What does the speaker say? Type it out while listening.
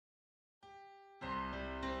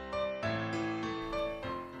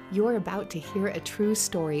You're about to hear a true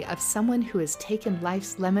story of someone who has taken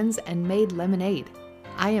life's lemons and made lemonade.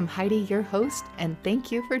 I am Heidi, your host, and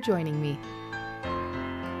thank you for joining me.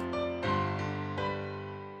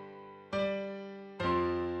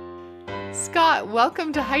 Scott,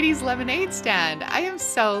 welcome to Heidi's Lemonade Stand. I am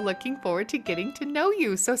so looking forward to getting to know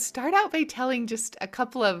you. So start out by telling just a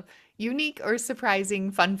couple of unique or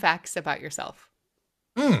surprising fun facts about yourself.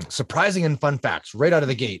 Surprising and fun facts right out of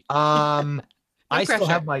the gate. No I still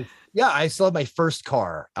pressure. have I still have my first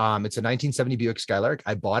car. It's a 1970 Buick Skylark.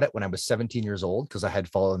 I bought it when I was 17 years old because I had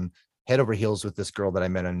fallen head over heels with this girl that I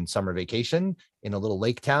met on summer vacation in a little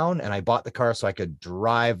lake town. And I bought the car so I could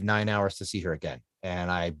drive 9 hours to see her again.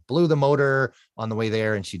 And I blew the motor on the way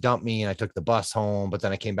there and she dumped me and I took the bus home, but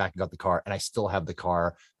then I came back and got the car and I still have the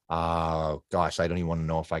car. Gosh, I don't even want to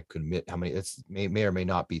know if I could admit how many. It's may or may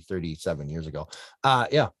not be 37 years ago.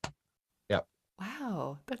 Yeah.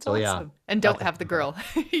 Wow, that's So yeah, awesome. And that's don't have the girl.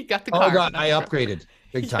 You got the oh car, god, but not I the girl. upgraded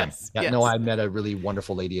big time. Yes, Yeah, no, yes. I met a really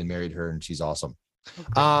wonderful lady and married her, and she's awesome.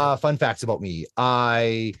 Oh, great. Fun facts about me: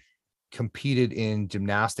 I competed in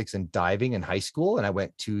gymnastics and diving in high school, and I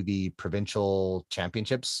went to the provincial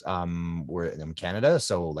championships. We're in Canada,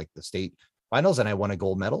 so like the state finals, and I won a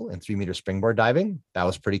gold medal in 3-meter springboard diving. That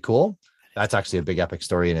was pretty cool. That's actually a big epic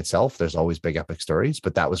story in itself. There's always big epic stories,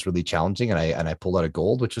 but that was really challenging, and I pulled out a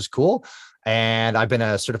gold, which was cool. And I've been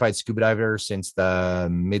a certified scuba diver since the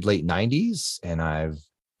mid late 90s, and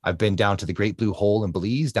I've been down to the Great Blue Hole in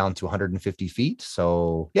Belize, down to 150 feet.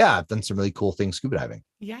 So yeah, I've done some really cool things scuba diving.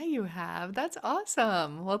 Yeah, you have. That's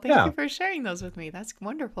awesome. Well, thank you Yeah. for sharing those with me. That's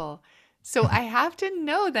wonderful. So I have to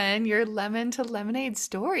know then your lemon to lemonade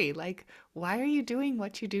story. Like, why are you doing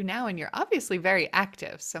what you do now? And you're obviously very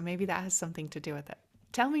active, so maybe that has something to do with it.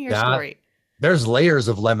 Tell me your Yeah, story. there's layers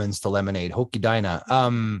of lemons to lemonade. Hokie Dinah.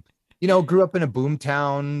 Grew up in a boom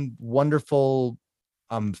town, wonderful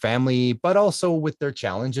family, but also with their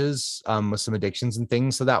challenges, with some addictions and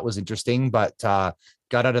things. So that was interesting. But got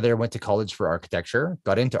out of there, went to college for architecture,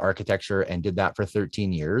 got into architecture and did that for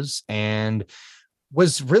 13 years and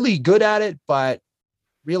was really good at it, but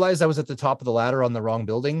realized I was at the top of the ladder on the wrong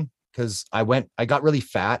building because I got really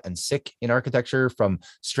fat and sick in architecture from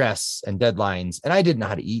stress and deadlines, and I didn't know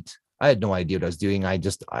how to eat. I had no idea what I was doing.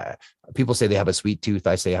 People say they have a sweet tooth.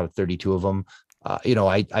 I say I have 32 of them.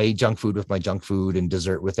 I ate junk food with my junk food and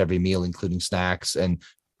dessert with every meal, including snacks. And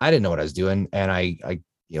I didn't know what I was doing. And I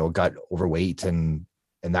got overweight and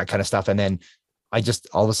that kind of stuff. And then I just,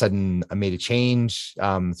 all of a sudden I made a change,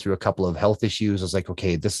 through a couple of health issues. I was like,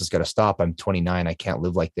 okay, this has got to stop. I'm 29. I can't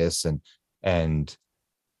live like this. And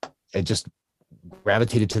it just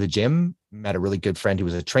gravitated to the gym, met a really good friend who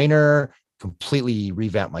was a trainer, completely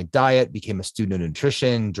revamped my diet, became a student of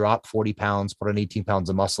nutrition, dropped 40 pounds, put on 18 pounds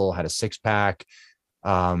of muscle, had a 6-pack.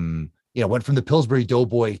 Went from the Pillsbury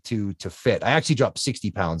Doughboy to fit. I actually dropped 60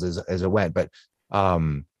 pounds as I went, but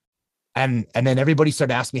and then everybody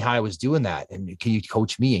started asking me how I was doing that. And can you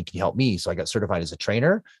coach me and can you help me? So I got certified as a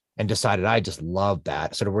trainer and decided I just loved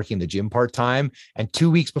that. Started working in the gym part-time. And 2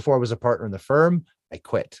 weeks before I was a partner in the firm, I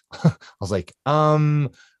quit. I was like,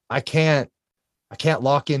 I can't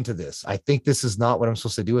lock into this. I think this is not what I'm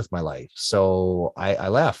supposed to do with my life. So I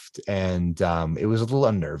left, and it was a little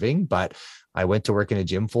unnerving, but I went to work in a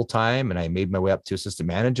gym full time and I made my way up to assistant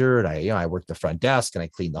manager. And I worked the front desk and I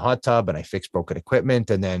cleaned the hot tub and I fixed broken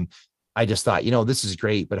equipment. And then I just thought, this is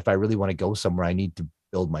great, but if I really want to go somewhere, I need to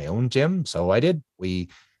build my own gym. So I did. We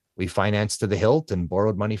financed to the hilt and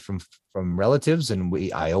borrowed money from relatives, and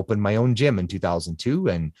I opened my own gym in 2002.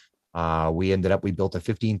 And we built a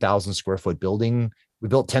 15,000 square foot building. We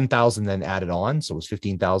built 10,000, then added on. So it was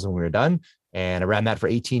 15,000 when we were done. And I ran that for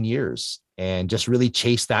 18 years and just really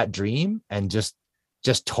chased that dream and just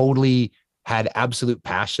totally had absolute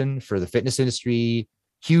passion for the fitness industry,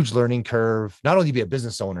 huge learning curve, not only to be a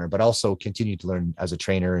business owner, but also continue to learn as a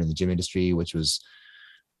trainer in the gym industry, which was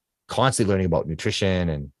constantly learning about nutrition.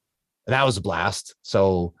 And that was a blast.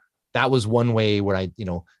 So that was one way where I,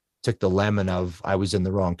 took the lemon of I was in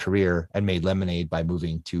the wrong career and made lemonade by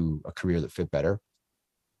moving to a career that fit better.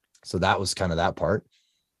 So that was kind of that part.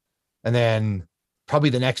 And then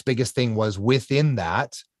probably the next biggest thing was within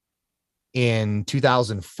that in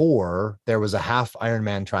 2004, there was a half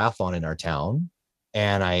Ironman triathlon in our town.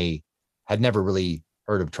 And I had never really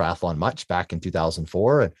heard of triathlon much back in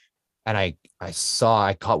 2004. And I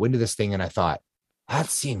caught wind of this thing and I thought, that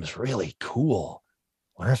seems really cool.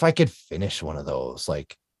 Wonder if I could finish one of those.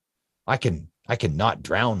 Like, I can not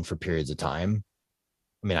drown for periods of time.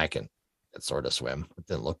 I mean, I can sort of swim. It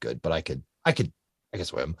didn't look good, but I could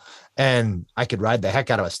swim, and I could ride the heck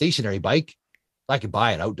out of a stationary bike. I could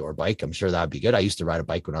buy an outdoor bike. I'm sure that'd be good. I used to ride a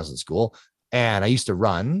bike when I was in school. and I used to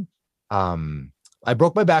run. I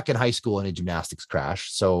broke my back in high school in a gymnastics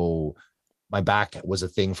crash. So my back was a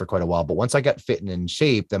thing for quite a while. But once I got fit and in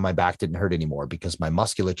shape, then my back didn't hurt anymore because my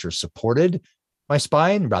musculature supported my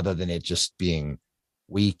spine rather than it just being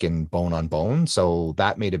weak and bone on bone. So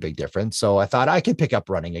that made a big difference. So I thought I could pick up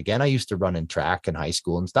running again. I used to run in track in high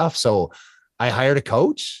school and stuff. So I hired a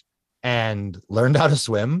coach and learned how to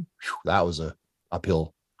swim. Whew, that was a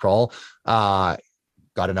uphill crawl.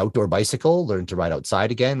 Got an outdoor bicycle, learned to ride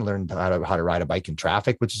outside again, learned how to ride a bike in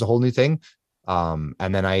traffic, which is a whole new thing. And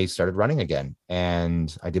then I started running again,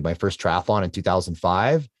 and I did my first triathlon in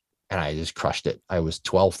 2005, and I just crushed it. I was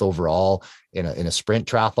 12th overall in a sprint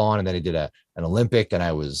triathlon, and then I did an Olympic, and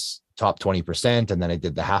I was top 20%. And then I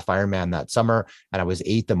did the half Ironman that summer, and I was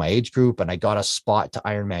 8th in my age group, and I got a spot to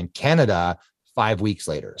Ironman Canada 5 weeks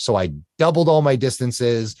later. So I doubled all my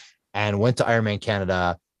distances and went to Ironman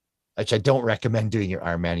Canada, which I don't recommend doing your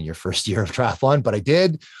Ironman in your first year of triathlon, but I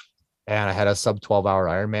did. And I had a sub 12-hour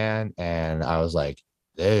Ironman, and I was like,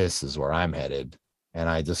 this is where I'm headed. And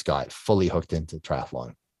I just got fully hooked into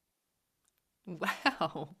triathlon.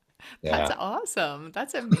 Wow. That's Yeah. awesome.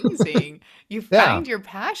 That's amazing. You Yeah. find your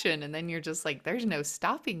passion and then you're just like, there's no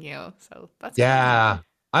stopping you. So that's amazing. Yeah.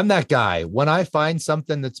 I'm that guy. When I find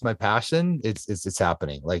something that's my passion, it's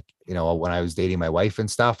happening. Like, when I was dating my wife and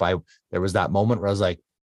stuff, there was that moment where I was like,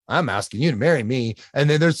 I'm asking you to marry me. And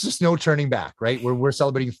then there's just no turning back, right? We're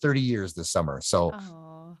celebrating 30 years this summer. So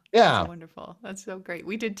Oh, that's yeah. wonderful. That's so great.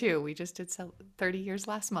 We did too. We just did 30 years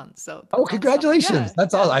last month. So Oh, that's awesome. congratulations. Yeah.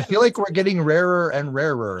 That's all. Yeah. I So feel like that's we're getting rarer and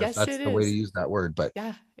rarer, if yes, that's it the way to is. use that word. But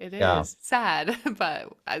Yeah, it yeah, is. Sad,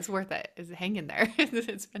 but it's worth it. It's hang in there.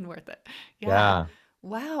 It's been worth it. Yeah. yeah.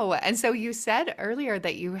 Wow. And so you said earlier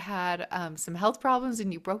that you had some health problems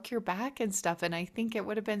and you broke your back and stuff. And I think it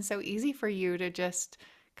would have been so easy for you to just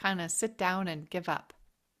kind of sit down and give up.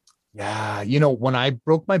 Yeah. When I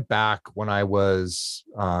broke my back when I was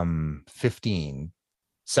 15,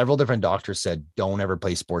 several different doctors said, don't ever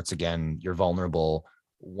play sports again. You're vulnerable.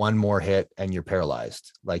 One more hit and you're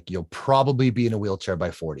paralyzed. Like, you'll probably be in a wheelchair by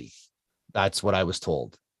 40. That's what I was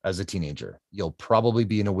told as a teenager. You'll probably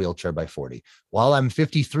be in a wheelchair by 40. Well, I'm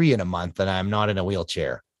 53 in a month and I'm not in a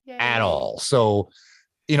wheelchair at Yay. all. So,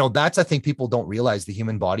 that's, I think people don't realize the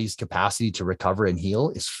human body's capacity to recover and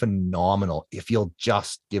heal is phenomenal if you'll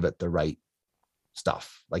just give it the right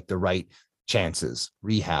stuff, like the right chances,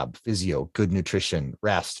 rehab, physio, good nutrition,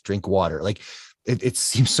 rest, drink water. Like, it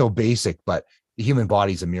seems so basic, but the human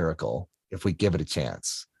body's a miracle if we give it a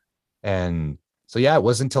chance. And so, yeah, it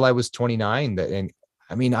wasn't until I was 29 that, and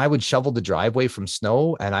I mean, I would shovel the driveway from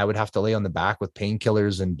snow and I would have to lay on the back with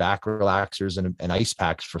painkillers and back relaxers and ice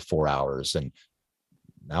packs for 4 hours. And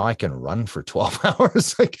now I can run for 12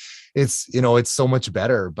 hours. Like, it's so much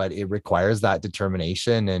better, but it requires that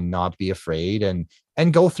determination and not be afraid and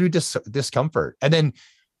go through discomfort. And then,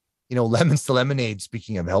 lemons to lemonade,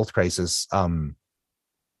 speaking of health crisis,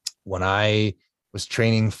 when I was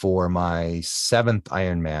training for my 7th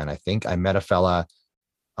Ironman, I think I met a fella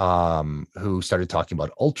who started talking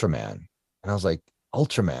about Ultraman. And I was like,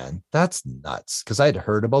 Ultraman, that's nuts. Cause I had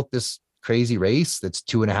heard about this crazy race that's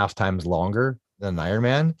 2.5 times longer than an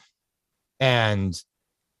Ironman. And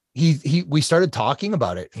we started talking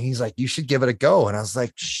about it. And he's like, you should give it a go. And I was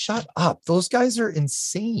like, shut up. Those guys are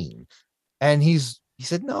insane. And he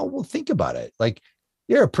said, no, well, think about it. Like,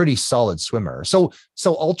 you're a pretty solid swimmer. So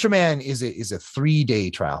Ultraman is a 3-day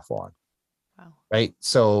triathlon, Wow. right?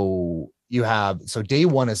 So day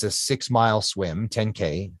one is a 6-mile swim,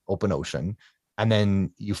 10K open ocean. And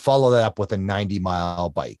then you follow that up with a 90-mile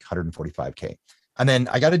bike, 145K. And then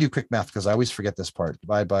I got to do quick math because I always forget this part.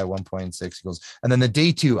 Divide by 1.6 equals. And then the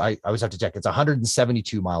day two, I always have to check. It's a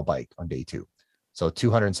 172-mile bike on day two. So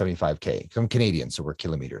 275K. I'm Canadian, so we're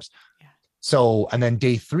kilometers. Yeah. So, and then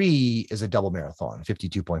day 3 is a double marathon,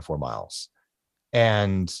 52.4 miles.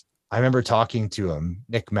 And I remember talking to him,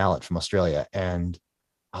 Nick Mallet from Australia, and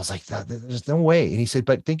I was like, there's no way. And he said,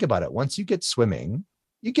 but think about it. Once you get swimming,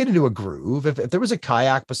 you get into a groove. If there was a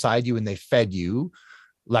kayak beside you and they fed you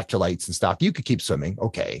electrolytes and stuff, you could keep swimming.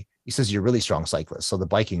 Okay. He says, you're a really strong cyclist, so the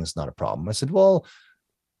biking is not a problem. I said, well,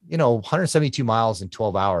 172 miles in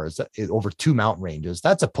 12 hours over 2 mountain ranges,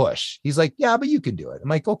 that's a push. He's like, yeah, but you can do it. I'm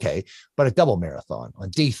like, okay, but a double marathon on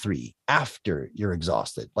day 3 after you're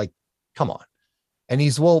exhausted, like, come on. And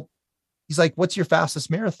he's like, what's your fastest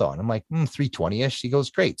marathon? I'm like, 320-ish. He goes,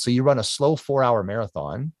 great. So you run a slow 4-hour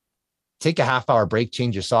marathon, take a half-hour break,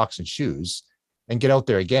 change your socks and shoes, and get out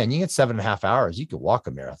there again. You get 7.5 hours. You could walk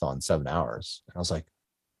a marathon 7 hours. And I was like,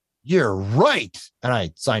 you're right. And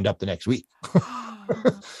I signed up the next week.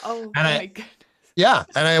 Oh And my goodness. Yeah.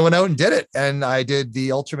 And I went out and did it. And I did the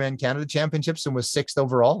Ultraman Canada Championships and was sixth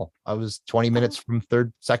overall. I was 20 minutes Oh,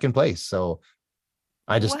 from second place. So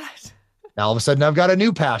I just, what? now all of a sudden I've got a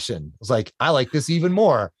new passion. I was like, I like this even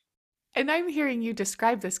more. And I'm hearing you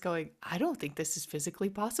describe this going, I don't think this is physically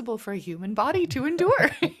possible for a human body to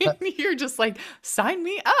endure. And you're just like, sign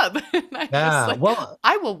me up. And I'm just Yeah. like, Well,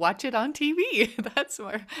 I will watch it on TV. That's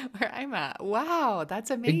where I'm at. Wow, that's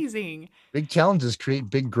big, amazing. big challenges create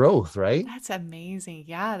big growth, right? That's amazing.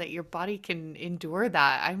 Yeah, that your body can endure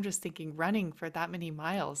that. I'm just thinking running for that many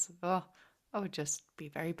miles. Oh, that would just be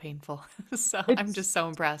very painful. So I'm It's, just so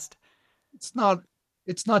impressed. it's not,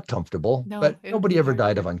 it's not comfortable, No, but it would nobody be ever hard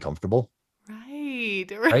died of work. uncomfortable, Right,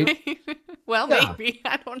 right? right. Well, Yeah. maybe.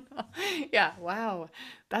 I don't know. Yeah, wow.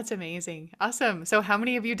 That's amazing. Awesome. So how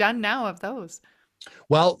many have you done now of those?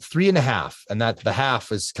 Well, three and a half. And that the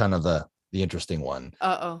half is kind of the interesting one.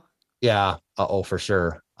 Uh-oh. Yeah. Oh, for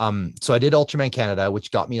sure. So I did Ultraman Canada, which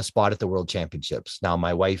got me a spot at the World Championships. Now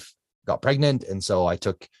my wife got pregnant, and so I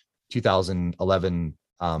took 2011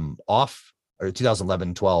 off, or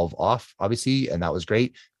 2011, 12 off, obviously, and that was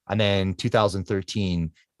great. And then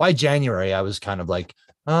 2013, by January, I was kind of like,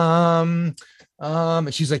 and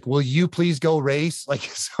she's like, will you please go race? Like,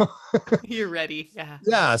 so You're ready. Yeah.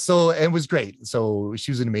 yeah, so it was great. So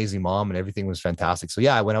she was an amazing mom and everything was fantastic. So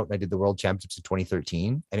yeah, I went out and I did the World Championships in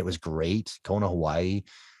 2013 and it was great. Kona, Hawaii,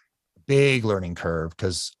 big learning curve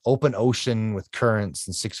because open ocean with currents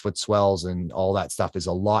and 6 foot swells and all that stuff is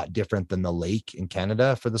a lot different than the lake in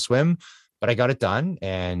Canada for the swim. But I got it done.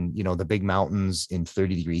 And, the big mountains in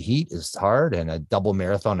 30-degree heat is hard, and a double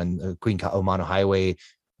marathon on the Queen Kaumana Highway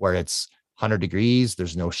where it's 100 degrees,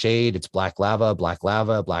 there's no shade, it's black lava,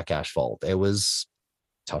 black asphalt. It was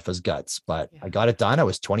tough as guts, but Yeah. I got it done. I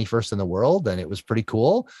was 21st in the world and it was pretty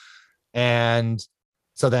cool. And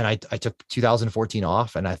so then I took 2014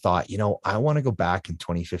 off and I thought, I want to go back in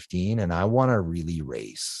 2015 and I want to really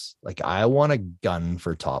race. Like I want to gun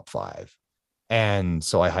for top five. And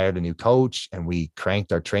so I hired a new coach and we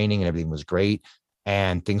cranked our training and everything was great.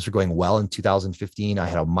 And things were going well in 2015. I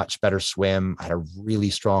had a much better swim. I had a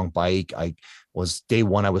really strong bike. Day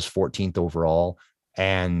one, I was 14th overall.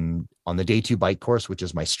 And on the day two bike course, which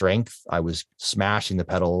is my strength, I was smashing the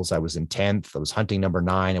pedals. I was in 10th. I was hunting number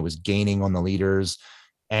 9. I was gaining on the leaders.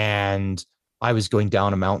 And I was going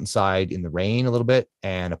down a mountainside in the rain a little bit.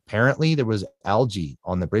 And apparently there was algae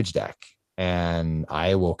on the bridge deck. And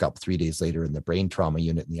I woke up 3 days later in the brain trauma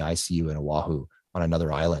unit in the ICU in Oahu on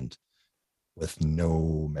another island with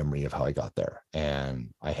no memory of how I got there. And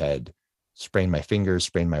I had sprained my fingers,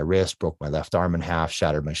 sprained my wrist, broke my left arm in half,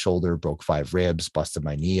 shattered my shoulder, broke 5 ribs, busted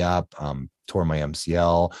my knee up, tore my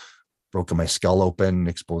MCL, broken my skull open,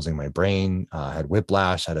 exposing my brain, had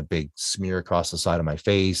whiplash, had a big smear across the side of my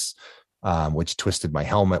face, which twisted my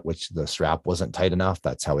helmet, which the strap wasn't tight enough.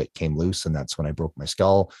 That's how it came loose. And that's when I broke my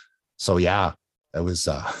skull. So yeah, it was,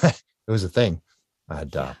 it was a thing. I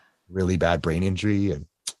had Yeah. really bad brain injury and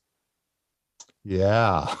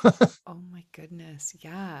yeah. Oh my goodness.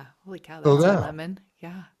 Yeah. Holy cow, So that's a yeah, lemon.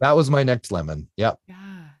 Yeah. that was my next lemon. Yep.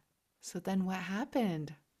 Yeah. So then what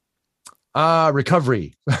happened?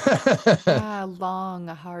 Recovery. Yeah, long,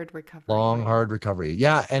 hard recovery, Long, right? hard recovery.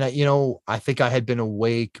 Yeah. And I think I had been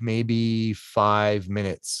awake maybe 5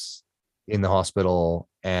 minutes in the hospital,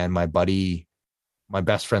 and my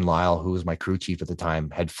best friend Lyle, who was my crew chief at the time,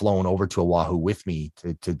 had flown over to Oahu with me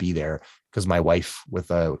to be there because my wife with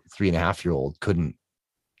a 3.5-year-old couldn't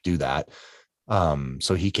do that.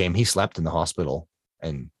 So he slept in the hospital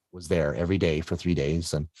and was there every day for 3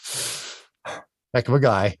 days, and heck of a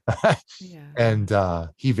guy. Yeah. And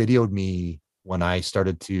he videoed me when I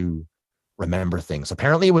started to remember things.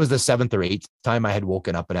 Apparently it was the 7th or 8th time I had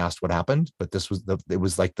woken up and asked what happened, but it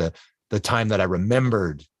was like the time that I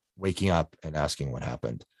remembered waking up and asking what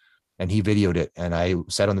happened. And he videoed it. And I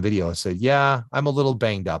said on the video, I said, yeah, I'm a little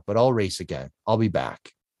banged up, but I'll race again. I'll be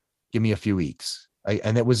back. Give me a few weeks.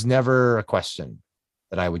 And it was never a question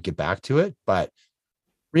that I would get back to it. But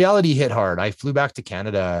reality hit hard. I flew back to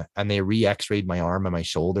Canada and they re-x-rayed my arm and my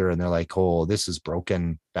shoulder. And they're like, oh, this is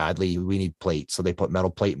broken badly. We need plates. So they put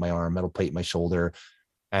metal plate in my arm, metal plate in my shoulder.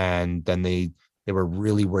 And then they were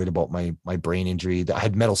really worried about my brain injury. I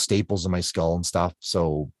had metal staples in my skull and stuff.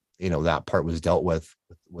 So, that part was dealt with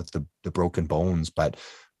the broken bones, but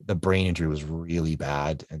the brain injury was really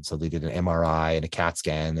bad. And so they did an MRI and a CAT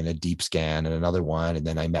scan and a deep scan and another one. And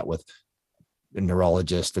then I met with a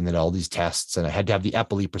neurologist and then all these tests. And I had to have the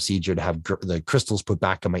Eppley procedure to have the crystals put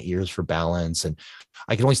back in my ears for balance. And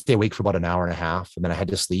I could only stay awake for about an hour and a half. And then I had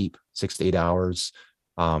to sleep 6 to 8 hours.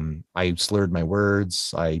 I slurred my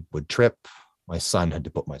words. I would trip. My son had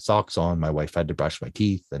to put my socks on. My wife had to brush my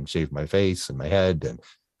teeth and shave my face and my head. And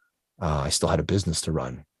I still had a business to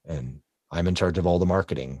run. And I'm in charge of all the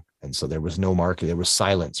marketing. And so there was no market. There was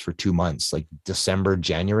silence for 2 months, like December,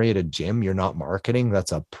 January at a gym. You're not marketing.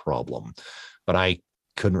 That's a problem. But I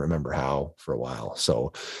couldn't remember how for a while.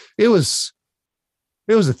 So it was,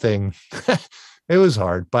 it was a thing. It was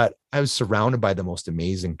hard, but I was surrounded by the most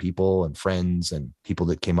amazing people and friends and people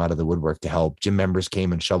that came out of the woodwork to help. Gym members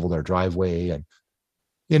came and shoveled our driveway. And,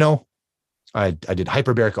 you know, I did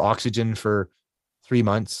hyperbaric oxygen for 3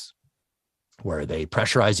 months where they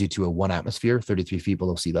pressurize you to a 1 atmosphere, 33 feet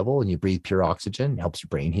below sea level, and you breathe pure oxygen. It helps your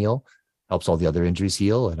brain heal, helps all the other injuries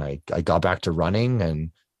heal. And I got back to running.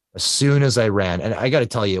 And as soon as I ran, and I got to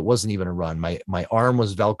tell you, it wasn't even a run. My arm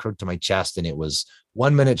was Velcroed to my chest, and it was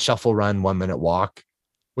 1 minute shuffle run, 1 minute walk,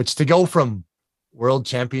 which to go from world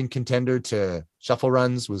champion contender to shuffle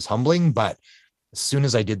runs was humbling. But as soon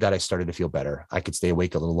as I did that, I started to feel better. I could stay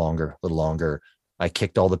awake a little longer, a little longer. I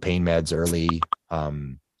kicked all the pain meds early.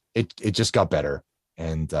 It just got better.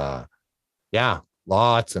 And yeah,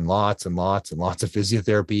 lots and lots and lots and lots of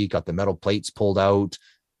physiotherapy, got the metal plates pulled out,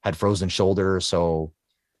 had frozen shoulder. So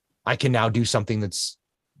I can now do something that's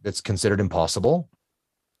considered impossible,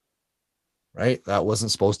 right? That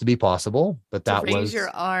wasn't supposed to be possible, but To that raise your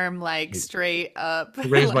was arm like to straight up,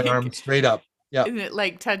 raise my arm straight up. Yeah. and it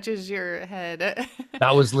like touches your head.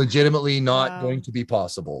 That was legitimately not going Wow. to be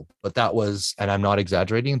possible, but that was, and I'm not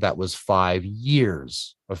exaggerating, that was 5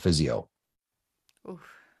 years of physio. Oof.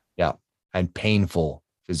 Yeah. And painful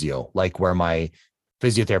physio, like where my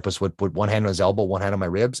physiotherapist would put one hand on his elbow, one hand on my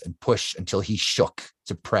ribs and push until he shook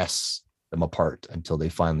to press them apart until they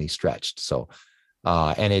finally stretched. So,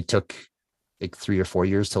 and it took like 3 or 4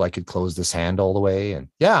 years till I could close this hand all the way. And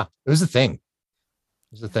yeah, it was a thing. It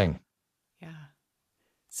was a Yeah. thing. Yeah.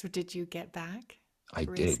 So did you get back I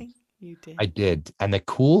to did. racing? You I did. did. And the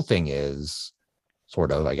cool thing is,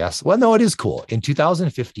 sort of, I guess. Well, no, it is cool. In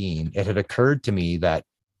 2015, it had occurred to me that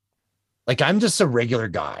like I'm just a regular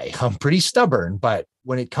guy. I'm pretty stubborn, but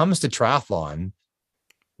when it comes to triathlon,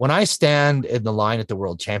 when I stand in the line at the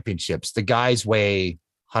world championships, the guys weigh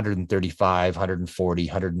 135, 140,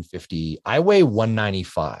 150. I weigh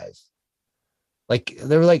 195. Like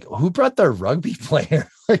they were like, who brought their rugby player?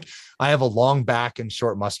 Like I have a long back and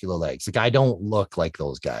short muscular legs. Like I don't look like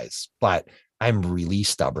those guys, but I'm really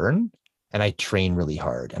stubborn and I train really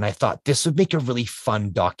hard. And I thought this would make a really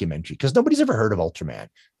fun documentary because nobody's ever heard of Ultraman.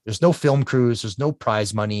 There's no film crews, there's no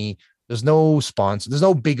prize money, there's no sponsor, there's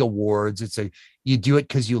no big awards. It's a you do it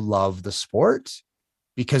because you love the sport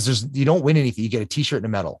because there's you don't win anything. You get a t-shirt and a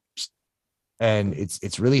medal and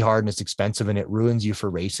it's really hard and it's expensive and it ruins you for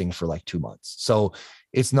racing for like 2 months. So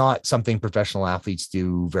it's not something professional athletes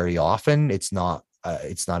do very often. It's not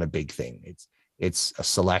a big thing. It's a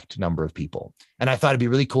select number of people. And I thought it'd be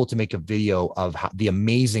really cool to make a video of how, the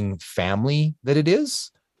amazing family that it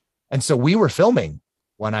is. And so we were filming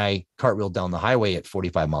when I cartwheeled down the highway at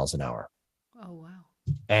 45 miles an hour. Oh, wow.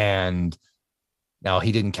 And now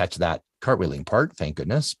he didn't catch that cartwheeling part, thank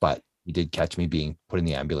goodness, but he did catch me being put in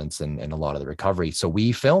the ambulance and a lot of the recovery. So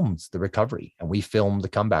we filmed the recovery and we filmed the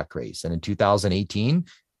comeback race. And in 2018,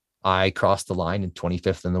 I crossed the line in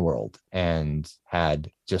 25th in the world and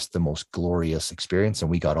had just the most glorious experience. And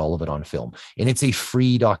we got all of it on film. And it's a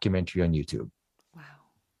free documentary on YouTube. Wow.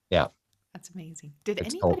 Yeah. That's amazing. Did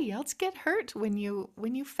It's called anybody else get hurt when you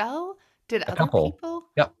fell? Did A other Couple. people?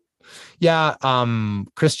 Yep. Yeah.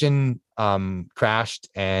 Christian crashed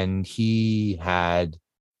and he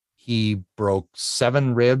broke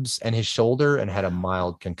 7 ribs and his shoulder and had a Wow.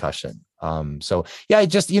 mild concussion. So yeah,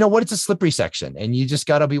 just you know what, it's a slippery section, and you just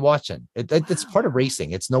got to be watching. It's part of Wow.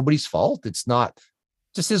 racing. It's nobody's fault. It's not.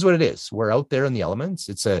 Just is what it is. We're out there in the elements.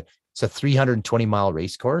 It's a 320-mile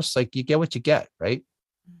race course. Like you get what you get, right?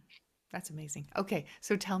 Mm, that's amazing. Okay,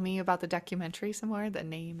 so tell me about the documentary some more, the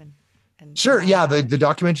name and Sure. all Yeah. about The it.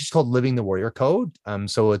 documentary is called Living the Warrior Code.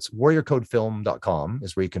 So it's warriorcodefilm.com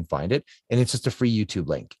is where you can find it. And it's just a free YouTube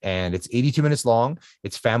link. And it's 82 minutes long.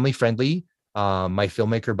 It's family friendly. My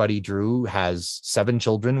filmmaker buddy Drew has 7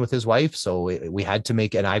 children with his wife. So we had to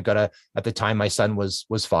make, and I've got at the time my son was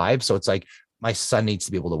 5. So it's like my son needs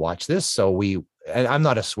to be able to watch this. So and I'm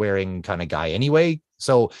not a swearing kind of guy anyway.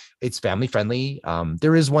 So it's family friendly.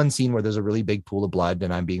 There is one scene where there's a really big pool of blood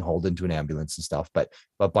and I'm being hauled into an ambulance and stuff, but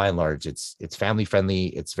by and large, it's family friendly.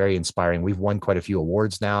 It's very inspiring. We've won quite a few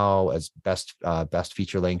awards now as best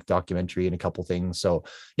feature length documentary and a couple things. So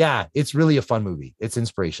yeah, it's really a fun movie. It's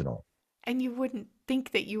inspirational. And you wouldn't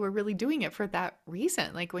think that you were really doing it for that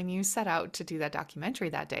reason. Like when you set out to do that documentary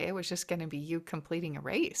that day, it was just going to be you completing a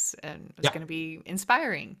race and it was Yeah, going to be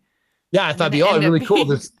inspiring. yeah. I And thought then it'd it be ended up really cool.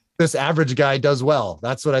 being, this average guy does well.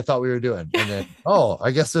 That's what I thought we were doing. And then, oh,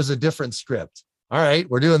 I guess there's a different script. All right,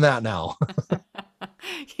 we're doing that now.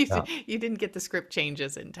 Yeah. You didn't get the script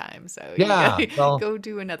changes in time, so you Yeah. gotta Well, go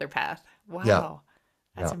do another path. yeah. Wow,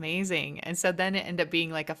 that's Yeah. amazing. And so then it ended up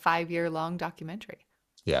being like a 5 year long documentary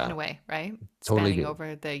in Yeah. a way, right? Totally Spanning did.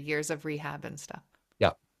 over the years of rehab and stuff.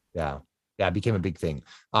 Yeah. Yeah. Yeah. It became a Wow, big thing.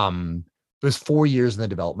 It was 4 years in the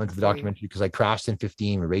development of the 4 year. documentary because I crashed in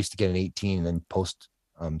 15, we raced again in 18, and then post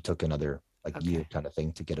took another like year Okay. kind of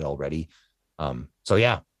thing to get it all ready. So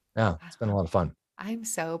yeah, yeah, it's been a lot of fun. I'm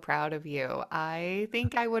so proud of you. I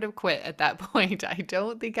think I would have quit at that point. I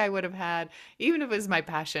don't think I would have had, even if it was my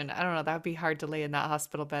passion, I don't know, that would be hard to lay in that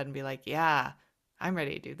hospital bed and be like, yeah, I'm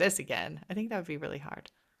ready to do this again. I think that would be really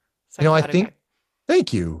hard. So You I'm know, I glad of think it.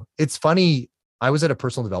 thank you. It's funny. I was at a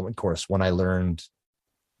personal development course when I learned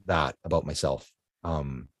that about myself.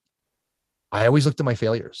 Um, I always looked at my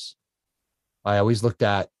failures. I always looked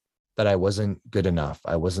at that I wasn't good enough.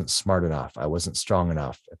 I wasn't smart enough. I wasn't strong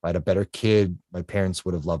enough. If I had a better kid, my parents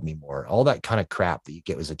would have loved me more. All that kind of crap that you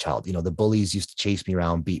get as a child. You know, the bullies used to chase me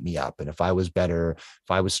around, beat me up. And if I was better, if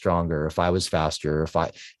I was stronger, if I was faster, if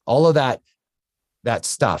I, all of that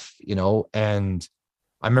stuff, you know, and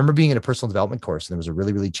I remember being in a personal development course and there was a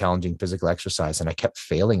really, really challenging physical exercise and I kept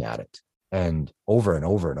failing at it and over and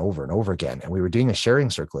over and over and over again. And we were doing a sharing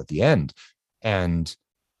circle at the end. And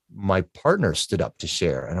my partner stood up to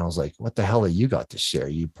share. And I was like, what the hell have you got to share?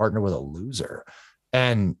 You partner with a loser.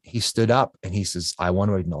 And he stood up and he says, I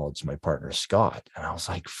want to acknowledge my partner, Scott. And I was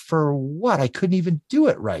like, for what? I couldn't even do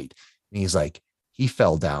it right. And he's like, he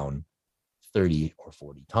fell down 30 or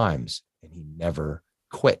 40 times and he never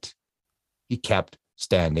quit. He kept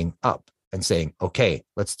standing up and saying, okay,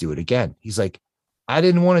 let's do it again. He's like, I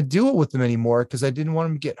didn't want to do it with him anymore because I didn't want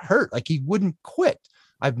him to get hurt. Like he wouldn't quit.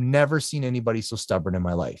 I've never seen anybody so stubborn in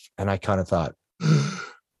my life. And I kind of thought,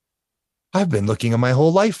 I've been looking at my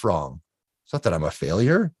whole life wrong. It's not that I'm a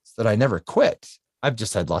failure, it's that I never quit. I've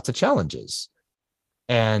just had lots of challenges.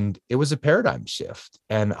 And it was a paradigm shift.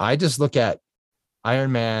 And I just look at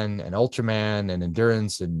Ironman and Ultraman and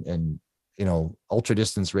endurance and you know, ultra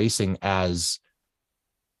distance racing as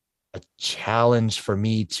a challenge for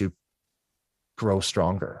me to grow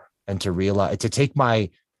stronger and to realize to take my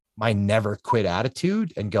never quit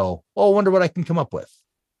attitude and go, oh, I wonder what I can come up with.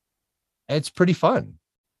 And it's pretty fun,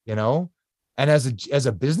 you know? And as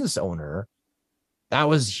a business owner, that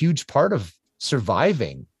was a huge part of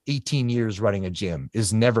surviving 18 years running a gym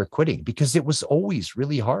is never quitting because it was always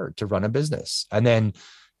really hard to run a business. And then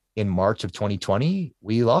in March of 2020,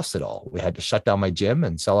 we lost it all. We had to shut down my gym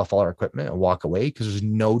and sell off all our equipment and walk away because there's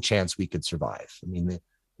no chance we could survive. I mean,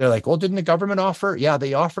 they're like, well, didn't the government offer? Yeah,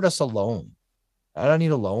 they offered us a loan. I don't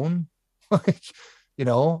need a loan. Like, you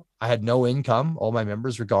know, I had no income. All my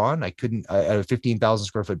members were gone. I had a 15,000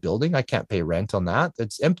 square foot building. I can't pay rent on that.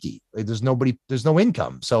 It's empty. Like, there's no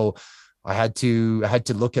income. So I had to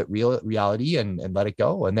look at reality and let it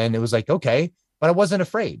go. And then it was like, okay, but I wasn't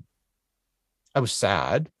afraid. I was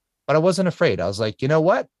sad, but I wasn't afraid. I was like, you know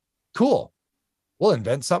what? Cool. We'll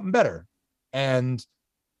invent something better. And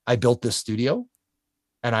I built this studio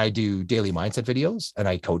and I do daily mindset videos and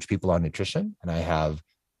I coach people on nutrition and I have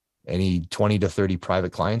any 20 to 30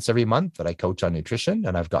 private clients every month that I coach on nutrition.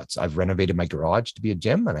 And I've renovated my garage to be a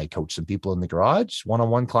gym and I coach some people in the garage,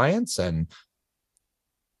 one-on-one clients. And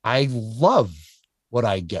I love what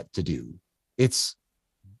I get to do. It's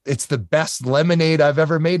the best lemonade I've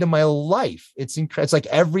ever made in my life. It's incredible. It's like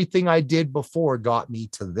everything I did before got me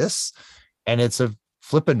to this and it's a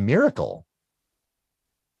flipping miracle.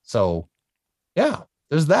 So yeah,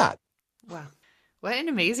 there's that. Wow. What an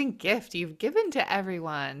amazing gift you've given to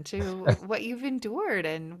everyone, to what you've endured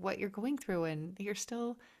and what you're going through, and you're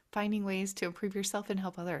still finding ways to improve yourself and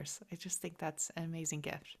help others. I just think that's an amazing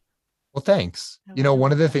gift. Well, thanks. I You know,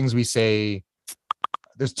 one love of the that. things we say,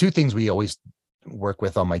 there's two things we always work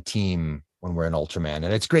with on my team when we're an Ultraman.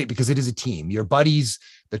 And it's great because it is a team. Your buddies,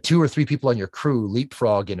 the two or three people on your crew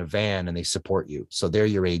leapfrog in a van and they support you. So they're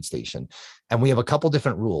your aid station. And we have a couple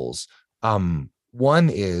different rules. One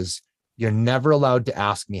is you're never allowed to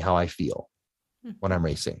ask me how I feel Hmm. when I'm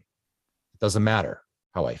racing. It doesn't matter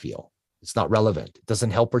how I feel. It's not relevant. It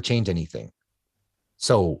doesn't help or change anything.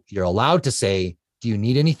 So you're allowed to say, do you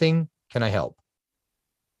need anything? Can I help?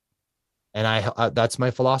 And that's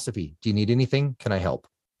my philosophy. Do you need anything? Can I help?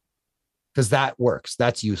 Because that works.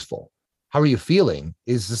 That's useful. How are you feeling?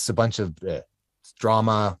 Is this a bunch of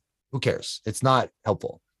drama? Who cares? It's not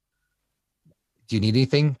helpful. Do you need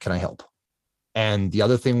anything? Can I help? And the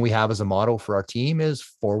other thing we have as a motto for our team is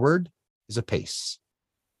forward is a pace.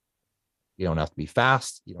 You don't have to be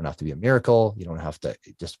fast. You don't have to be a miracle. You don't have to,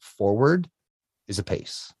 just forward is a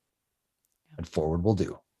pace. Yeah. and forward will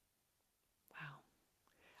do. Wow.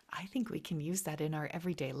 I think we can use that in our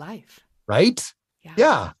everyday life. Right? Yeah.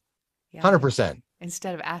 Yeah, Yeah. 100%.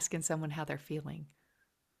 Instead of asking someone how they're feeling,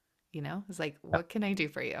 it's like, what can I do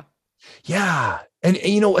for you? Yeah. And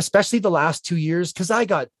especially the last 2 years, because I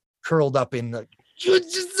got curled up in the,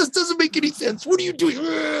 this doesn't make any sense. What are you doing?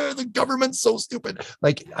 The government's so stupid.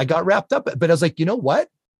 Like I got wrapped up, but I was like, you know what?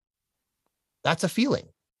 That's a feeling.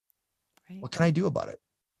 Right. What can I do about it?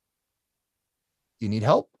 Do you need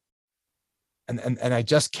help? And I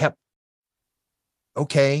just kept,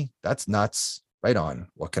 okay, that's nuts. Right on.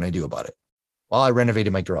 What can I do about it? Well, I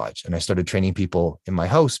renovated my garage and I started training people in my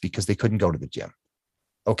house because they couldn't go to the gym.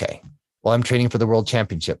 Okay. Well, I'm training for the world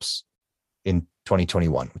championships in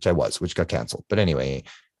 2021, which got canceled. But anyway,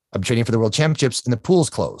 I'm training for the world championships and the pool's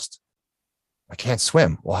closed. I can't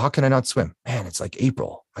swim. Well, how can I not swim? Man, it's like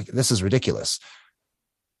April. This is ridiculous.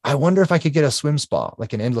 I wonder if I could get a swim spa,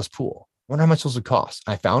 like an endless pool. I wonder how much those would cost.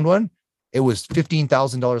 I found one. It was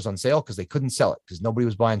 $15,000 on sale because they couldn't sell it because nobody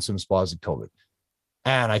was buying swim spas in COVID.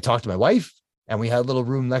 And I talked to my wife and we had a little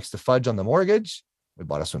room next to Fudge on the mortgage. We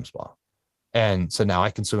bought a swim spa. And so now I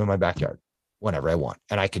can swim in my backyard whenever I want.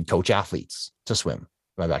 And I can coach athletes to swim in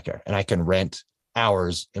my backyard. And I can rent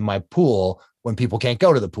hours in my pool when people can't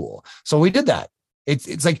go to the pool. So we did that.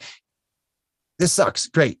 It's like, this sucks.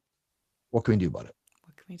 Great. What can we do about it?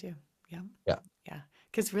 What can we do? Yeah. Yeah. Yeah.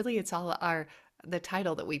 Because really, it's all the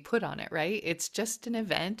title that we put on it, right? It's just an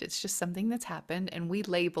event, it's just something that's happened, and we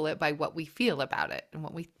label it by what we feel about it and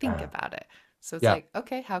what we think Yeah. about it. So it's Yeah. like,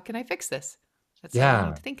 okay, how can I fix this? That's all we need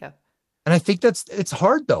Yeah. to think of. And I think it's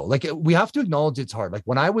hard though. Like we have to acknowledge it's hard. Like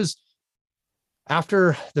when I was,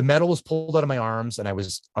 after the metal was pulled out of my arms and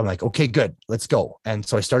I'm like, okay, good, let's go. And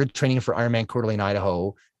so I started training for Ironman Coeur d'Alene,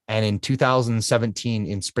 Idaho. And in 2017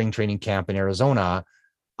 in spring training camp in Arizona,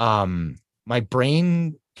 my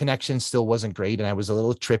brain connection still wasn't great. And I was a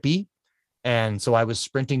little trippy. And so I was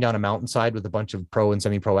sprinting down a mountainside with a bunch of pro and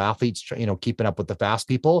semi-pro athletes, keeping up with the fast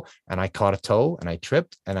people. And I caught a toe and I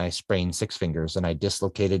tripped and I sprained 6 fingers and I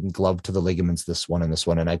dislocated and gloved to the ligaments, this one and this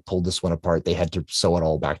one. And I pulled this one apart. They had to sew it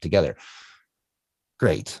all back together.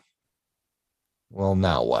 Great. Well,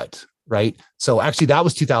 now what? Right. So actually that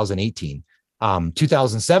was 2018.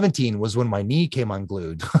 2017 was when my knee came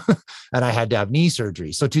unglued and I had to have knee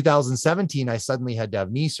surgery. So 2017, I suddenly had to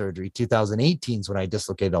have knee surgery. 2018 is when I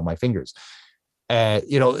dislocated all my fingers.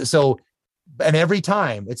 So, and every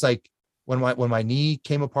time it's like when my knee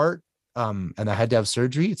came apart, and I had to have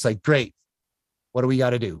surgery, it's like, great. What do we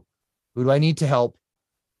got to do? Who do I need to help?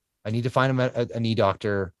 I need to find a knee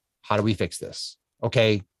doctor. How do we fix this?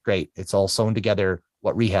 Okay, great. It's all sewn together.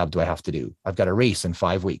 What rehab do I have to do? I've got a race in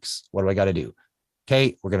 5 weeks. What do I got to do?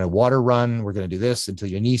 Okay, we're going to water run. We're going to do this until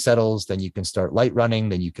your knee settles. Then you can start light running.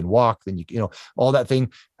 Then you can walk. Then all that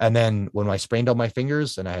thing. And then when I sprained all my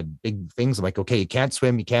fingers and I had big things, I'm like, okay, you can't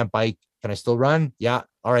swim. You can't bike. Can I still run? Yeah.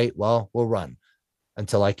 All right. Well, we'll run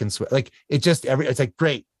until I can swim. Like it's like,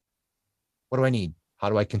 great. What do I need? How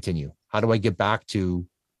do I continue? How do I get back to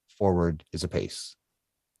forward is a pace?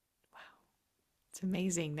 It's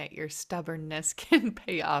amazing that your stubbornness can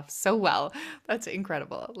pay off so well. That's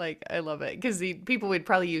incredible. Like, I love it because people would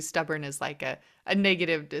probably use stubborn as like a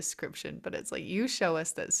negative description, but it's like you show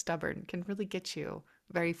us that stubborn can really get you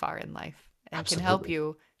very far in life and Absolutely. can help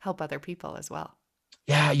you help other people as well.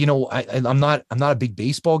 Yeah, I'm not a big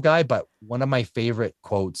baseball guy, but one of my favorite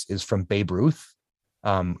quotes is from Babe Ruth.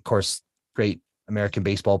 Of course, great American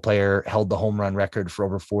baseball player, held the home run record for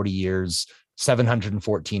over 40 years.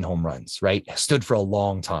 714 home runs, right? Stood for a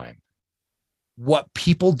long time. What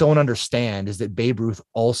people don't understand is that Babe Ruth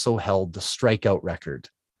also held the strikeout record.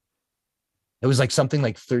 It was like something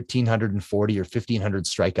like 1,340 or 1,500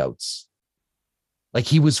 strikeouts. Like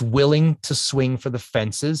he was willing to swing for the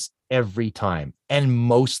fences every time. And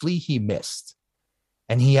mostly he missed.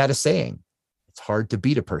 And he had a saying, it's hard to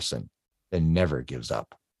beat a person that never gives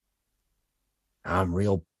up.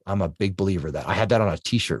 I'm a big believer that I had that on a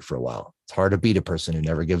t-shirt for a while. It's hard to beat a person who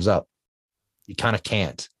never gives up. You kind of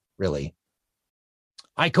can't really.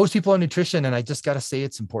 I coach people on nutrition and I just got to say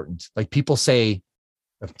it's important. Like people say,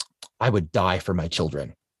 I would die for my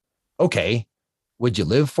children. Okay. Would you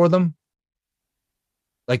live for them?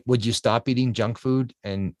 Like, would you stop eating junk food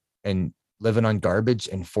and living on garbage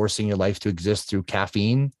and forcing your life to exist through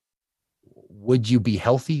caffeine? Would you be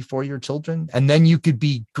healthy for your children? And then you could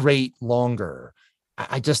be great longer.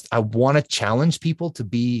 I want to challenge people to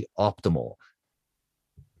be optimal,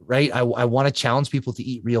 right? I want to challenge people to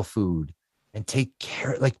eat real food and take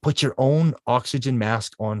care, like put your own oxygen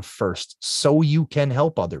mask on first so you can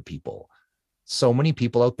help other people. So many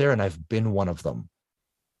people out there, and I've been one of them.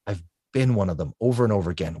 I've been one of them over and over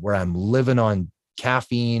again where I'm living on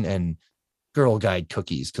caffeine and Girl Guide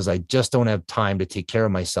cookies because I just don't have time to take care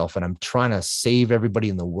of myself. And I'm trying to save everybody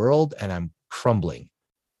in the world and I'm crumbling.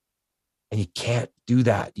 And you can't do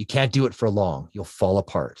that. You can't do it for long. You'll fall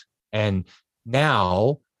apart. And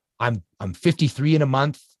now I'm 53 in a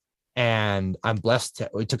month and I'm blessed.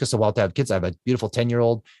 It took us a while to have kids. I have a beautiful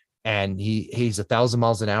 10-year-old and he's 1,000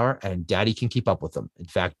 miles an hour and daddy can keep up with him. In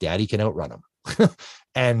fact, daddy can outrun him.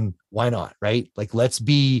 And why not? Right? Like, let's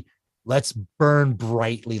burn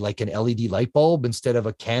brightly like an LED light bulb instead of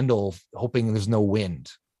a candle, hoping there's no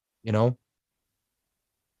wind, you know?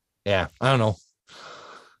 Yeah. I don't know.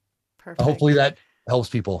 Hopefully Perfect. that helps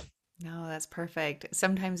people. No, that's perfect.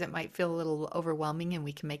 Sometimes it might feel a little overwhelming and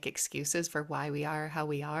we can make excuses for why we are how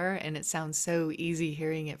we are. And it sounds so easy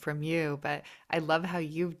hearing it from you, but I love how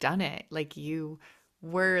you've done it. Like you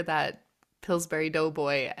were that Pillsbury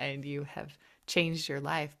Doughboy and you have changed your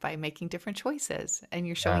life by making different choices. And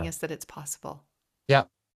you're showing Yeah. us that it's possible. Yeah.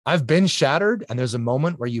 I've been shattered and there's a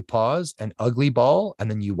moment where you pause an ugly ball and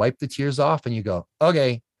then you wipe the tears off and you go,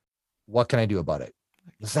 okay, what can I do about it?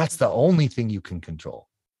 Because that's the only thing you can control.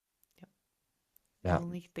 Yep. The Yeah.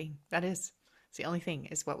 only thing that is, it's the only thing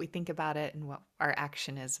is what we think about it and what our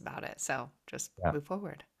action is about it. So just Yeah. move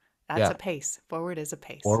forward. That's Yeah. a pace. Forward is a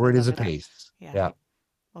pace. I Forward is love a it. pace. Yeah. Yeah.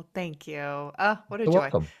 Well, thank you. Oh, what a You're joy.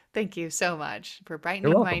 welcome. Thank you so much for You're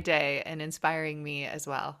brightening my welcome. day and inspiring me as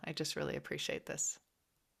well. I just really appreciate this.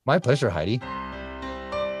 My pleasure, Heidi.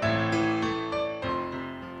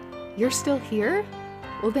 You're still here?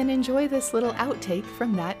 Well, then enjoy this little outtake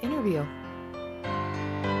from that interview.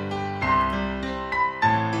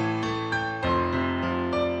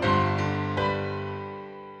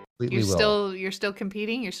 Completely will. You're still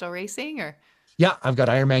competing? You're still racing or? Yeah, I've got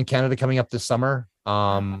Ironman Canada coming up this summer.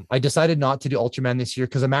 Wow. I decided not to do Ultraman this year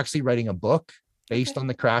because I'm actually writing a book based Okay. on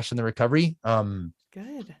the crash and the recovery.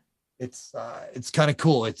 Good. It's kind of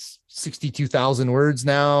cool. It's 62,000 words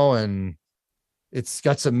now, and it's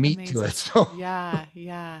got some meat to it. Amazing. So Yeah,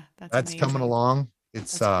 yeah. That's that's coming amazing. along.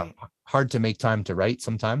 It's That's great. hard to make time to write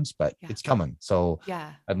sometimes, but Yeah. it's coming. So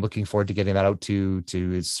Yeah. I'm looking forward to getting that out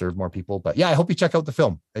to serve more people. But yeah, I hope you check out the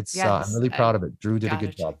film. I'm Yes, really I proud of it. Drew did a gotta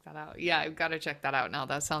good job. check that out. Yeah, I've got to check that out now.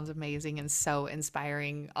 That sounds amazing and so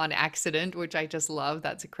inspiring on accident, which I just love.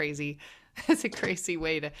 That's a crazy, that's a crazy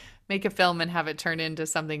way to make a film and have it turn into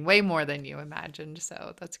something way more than you imagined.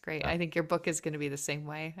 So that's great. Yeah, I think your book is going to be the same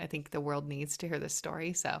way. I think the world needs to hear this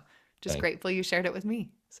story. So just thanks. grateful you shared it with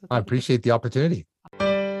me. So I thank you. appreciate the opportunity.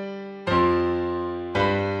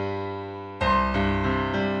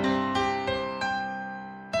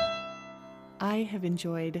 I have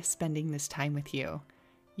enjoyed spending this time with you.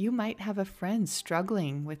 You might have a friend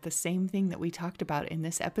struggling with the same thing that we talked about in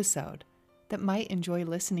this episode that might enjoy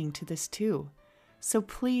listening to this too. So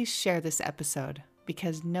please share this episode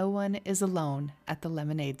because no one is alone at the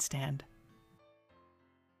lemonade stand.